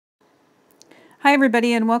Hi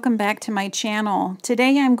everybody and welcome back to my channel.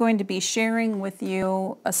 Today I'm going to be sharing with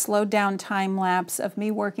you a slowed down time lapse of me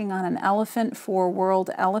working on an elephant for World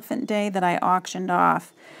Elephant Day that I auctioned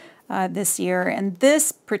off this year. And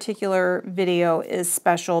this particular video is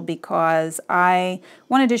special because I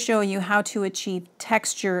wanted to show you how to achieve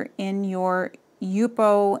texture in your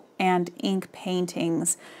Yupo and ink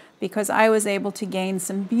paintings, because I was able to gain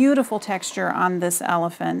some beautiful texture on this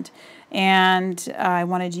elephant, and I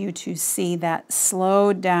wanted you to see that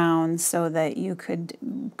slowed down so that you could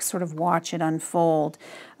sort of watch it unfold.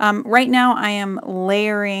 Right now I am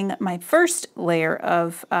layering my first layer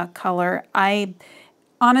of color.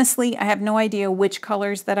 Honestly, I have no idea which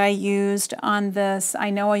colors that I used on this.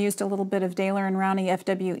 I know I used a little bit of Daler and Rowney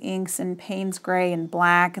FW inks and Payne's Gray and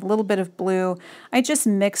black, a little bit of blue. I just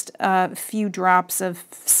mixed a few drops of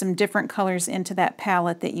some different colors into that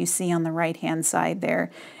palette that you see on the right-hand side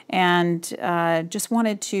there. And just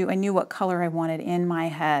wanted to, I knew what color I wanted in my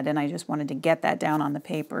head, and I just wanted to get that down on the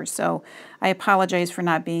paper. So I apologize for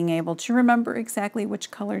not being able to remember exactly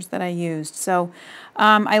which colors that I used. So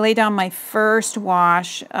I lay down my first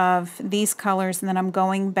wash of these colors, and then I'm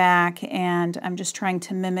going back and I'm just trying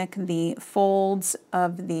to mimic the folds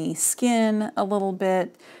of the skin a little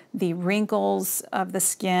bit, the wrinkles of the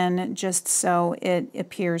skin, just so it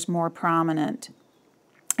appears more prominent.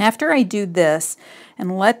 After I do this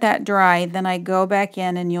and let that dry, then I go back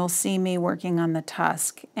in and you'll see me working on the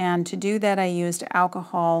tusk. And to do that I used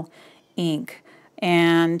alcohol ink.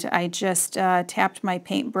 And I just tapped my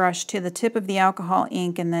paintbrush to the tip of the alcohol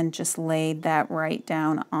ink and then just laid that right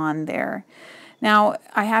down on there. Now,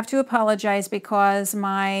 I have to apologize because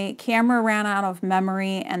my camera ran out of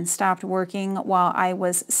memory and stopped working while I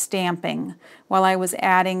was stamping, while I was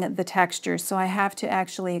adding the texture. So I have to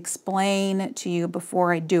actually explain to you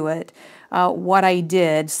before I do it what I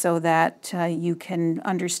did so that you can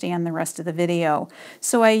understand the rest of the video.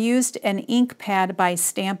 So I used an ink pad by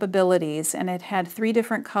Stampabilities, and it had 3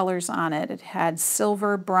 different colors on it. It had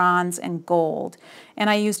silver, bronze, and gold. And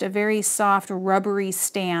I used a very soft rubbery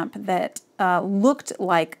stamp that looked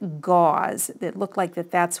like gauze. It looked like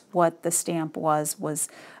that's what the stamp was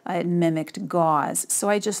it mimicked gauze. So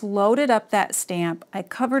I just loaded up that stamp. I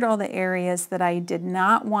covered all the areas that I did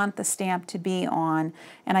not want the stamp to be on,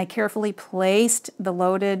 and I carefully placed the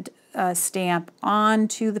loaded stamp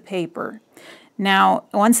onto the paper. Now,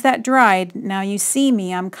 once that dried, now you see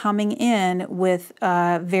me, I'm coming in with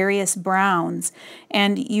various browns,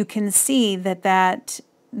 and you can see that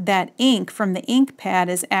ink from the ink pad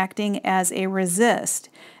is acting as a resist.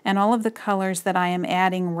 And all of the colors that I am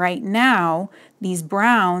adding right now, these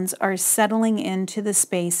browns, are settling into the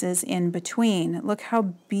spaces in between. Look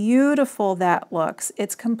how beautiful that looks.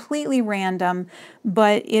 It's completely random,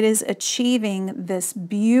 but it is achieving this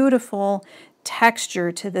beautiful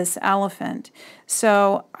texture to this elephant.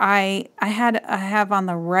 So I have on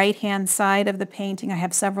the right hand side of the painting, I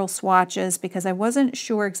have several swatches because I wasn't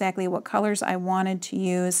sure exactly what colors I wanted to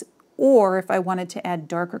use, or if I wanted to add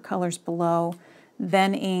darker colors below,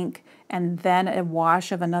 then ink, and then a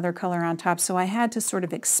wash of another color on top. So I had to sort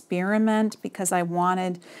of experiment because I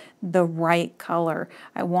wanted the right color.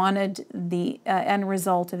 I wanted the end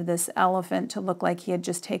result of this elephant to look like he had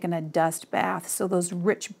just taken a dust bath. So those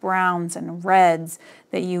rich browns and reds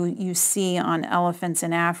that you see on elephants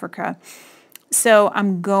in Africa. So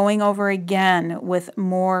I'm going over again with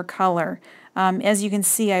more color. As you can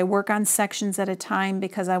see, I work on sections at a time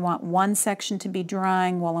because I want one section to be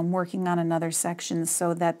drying while I'm working on another section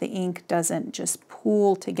so that the ink doesn't just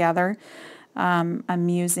pool together. I'm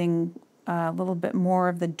using a little bit more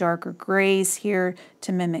of the darker grays here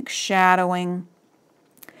to mimic shadowing.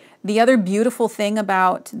 The other beautiful thing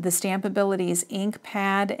about the Stampabilities ink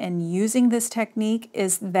pad and using this technique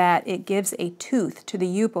is that it gives a tooth to the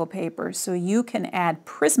Yupo paper, so you can add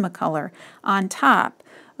Prismacolor on top.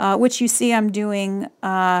 Which you see I'm doing,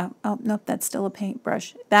 oh, nope, that's still a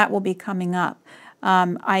paintbrush. That will be coming up.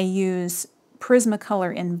 I use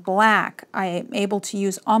Prismacolor in black. I am able to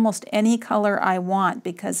use almost any color I want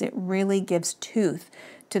because it really gives tooth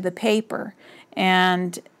to the paper.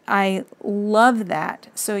 And I love that.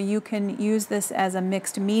 So you can use this as a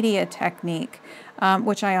mixed media technique,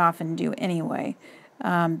 which I often do anyway.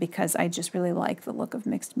 Because I just really like the look of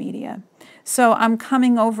mixed media. So I'm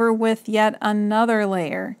coming over with yet another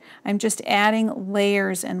layer. I'm just adding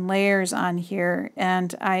layers and layers on here,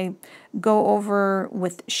 and I go over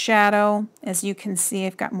with shadow. As you can see,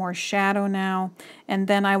 I've got more shadow now, and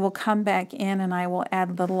then I will come back in and I will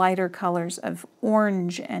add the lighter colors of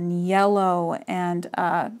orange and yellow and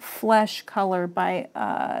flesh color by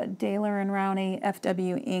Daler and Rowney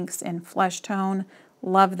FW inks in flesh tone.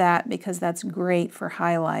 Love that because that's great for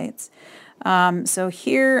highlights. So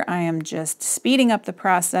here I am just speeding up the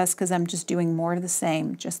process because I'm just doing more of the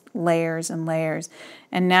same, just layers and layers.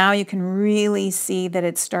 And now you can really see that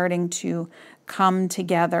it's starting to come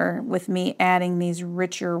together with me adding these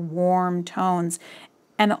richer, warm tones.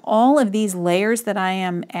 And all of these layers that I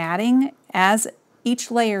am adding, as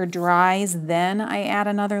each layer dries, then I add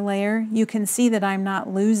another layer, you can see that I'm not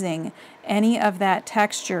losing any of that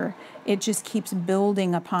texture. It just keeps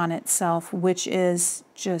building upon itself, which is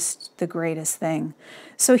just the greatest thing.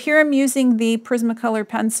 So here I'm using the Prismacolor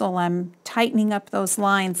pencil. I'm tightening up those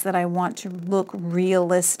lines that I want to look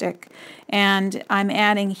realistic. And I'm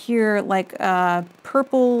adding here like a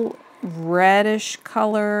purple reddish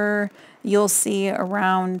color. You'll see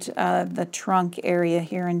around the trunk area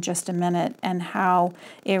here in just a minute, and how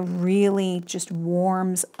it really just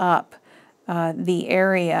warms up the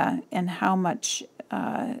area, and how much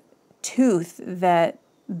tooth that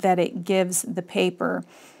it gives the paper.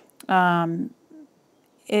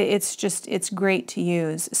 It's great to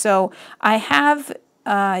use. So I have,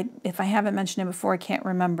 if I haven't mentioned it before, I can't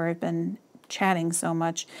remember, I've been chatting so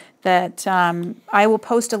much, that I will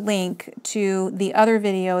post a link to the other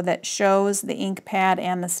video that shows the ink pad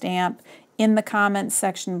and the stamp in the comments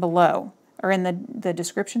section below, or in the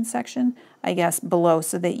description section, I guess, below,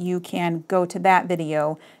 so that you can go to that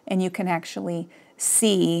video and you can actually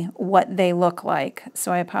see what they look like.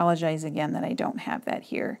 So I apologize again that I don't have that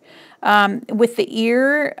here. With the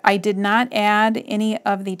ear, I did not add any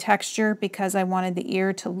of the texture because I wanted the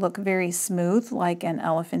ear to look very smooth like an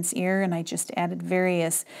elephant's ear, and I just added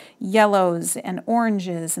various yellows and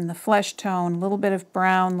oranges and the flesh tone, a little bit of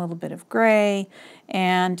brown, a little bit of gray,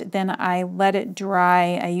 and then I let it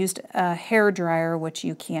dry. I used a hair dryer, which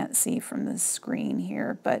you can't see from the screen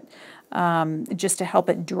here, but just to help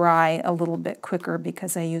it dry a little bit quicker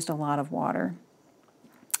because I used a lot of water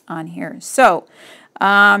on here. So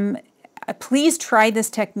please try this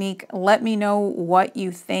technique. Let me know what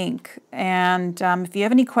you think. And if you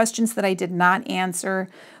have any questions that I did not answer,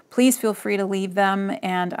 please feel free to leave them,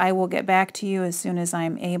 and I will get back to you as soon as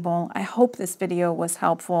I'm able. I hope this video was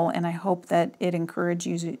helpful, and I hope that it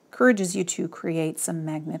encourages you to create some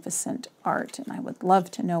magnificent art, and I would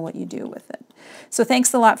love to know what you do with it. So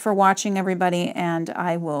thanks a lot for watching, everybody, and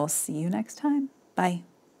I will see you next time. Bye.